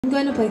I'm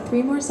going to play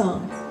 3 more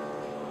songs.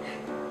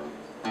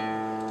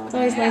 It's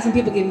always nice when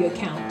people give you a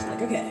count.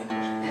 Like, okay.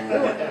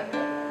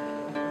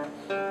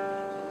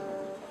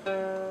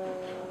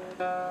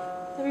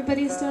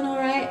 Everybody's doing all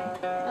right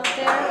out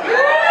there?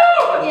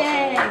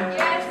 Yay!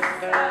 Yes!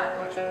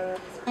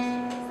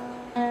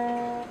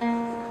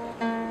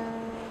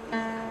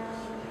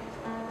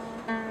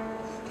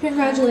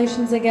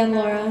 Congratulations again,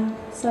 Laura.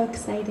 So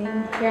exciting.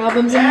 Your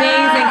album's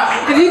amazing.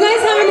 If you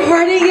guys haven't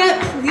heard it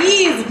yet,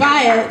 please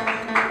buy it.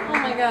 Oh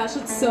my gosh,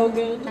 it's so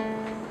good.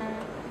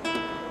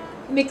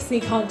 Makes me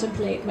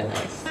contemplate my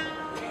life.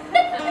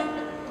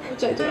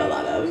 Which I do a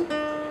lot of.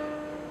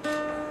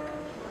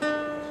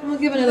 We'll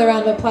give another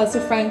round of applause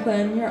to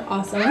Franklin. You're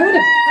awesome. I would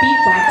have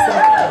beatboxed it.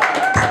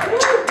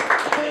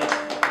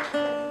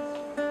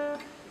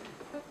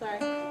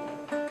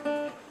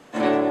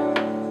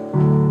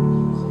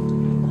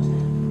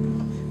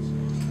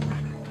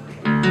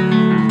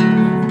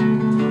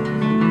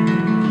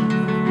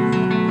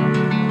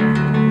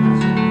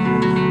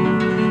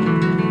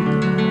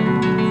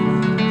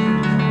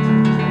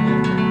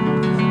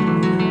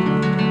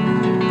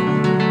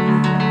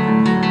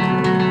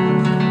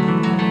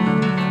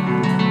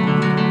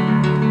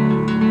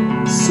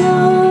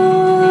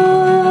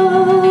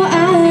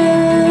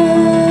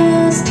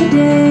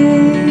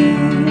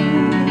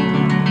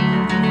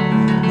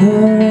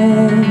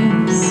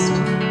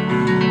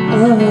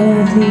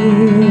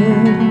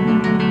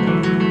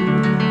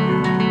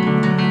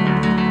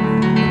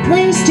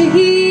 Place to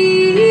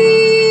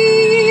hear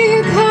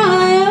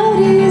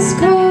coyotes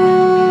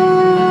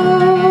call,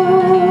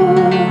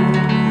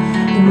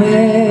 and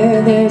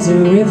where there's a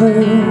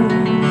river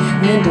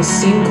and a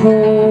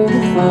sinkhole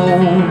to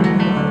fall.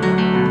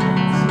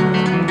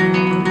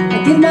 I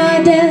give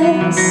my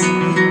debts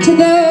to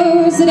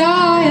those that I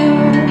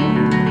owe,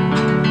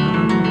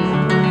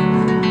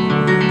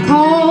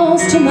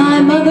 calls to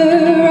my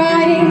mother,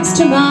 writings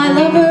to my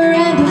lover,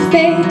 and a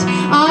fate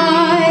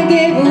I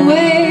gave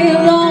away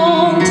a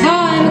long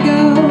time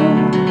ago.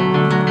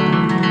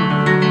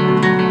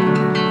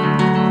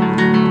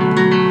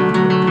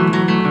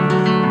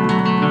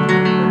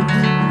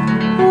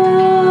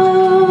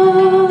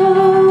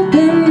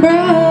 Open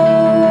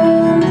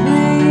brown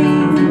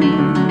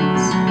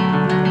plains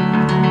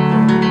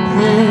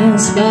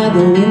pass by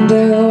the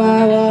window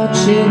I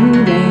watch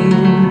in vain.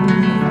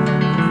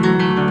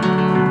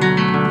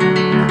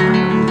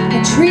 A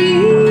tree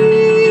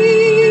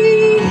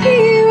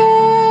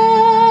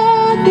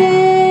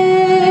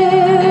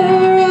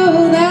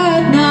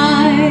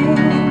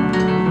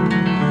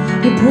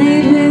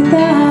played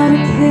without a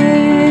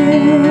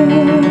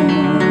care.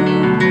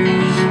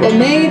 Well,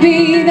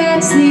 maybe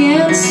that's the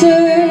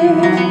answer.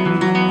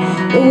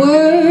 The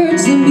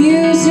words, the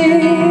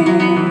music,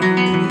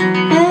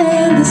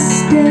 and the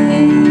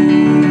stage.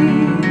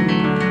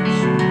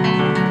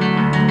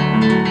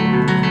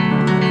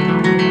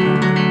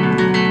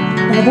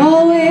 I've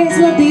always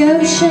loved the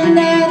ocean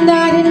and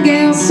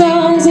nightingale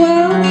songs.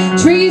 Well,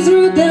 trees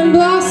root and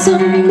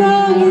blossom,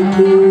 knowing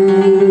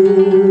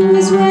you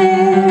is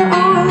where I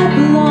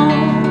belong.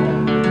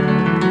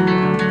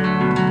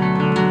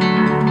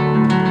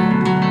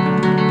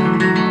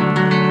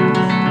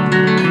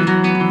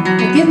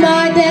 I give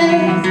my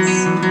debts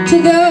to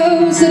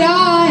those that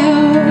I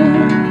owe,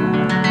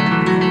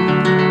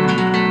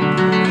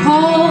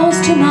 calls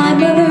to my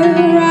mother,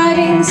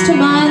 writings to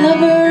my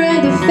lover,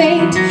 and a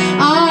fate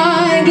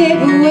I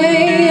gave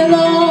away a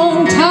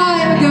long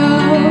time ago.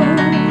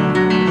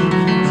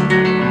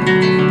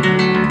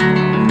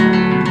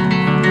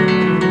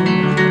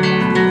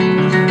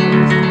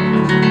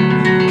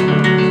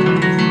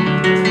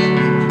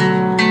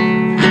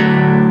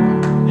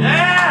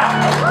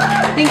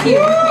 Thank you.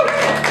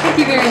 Thank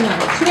you very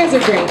much. You guys are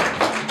great.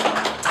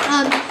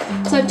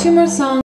 So I have 2 more songs.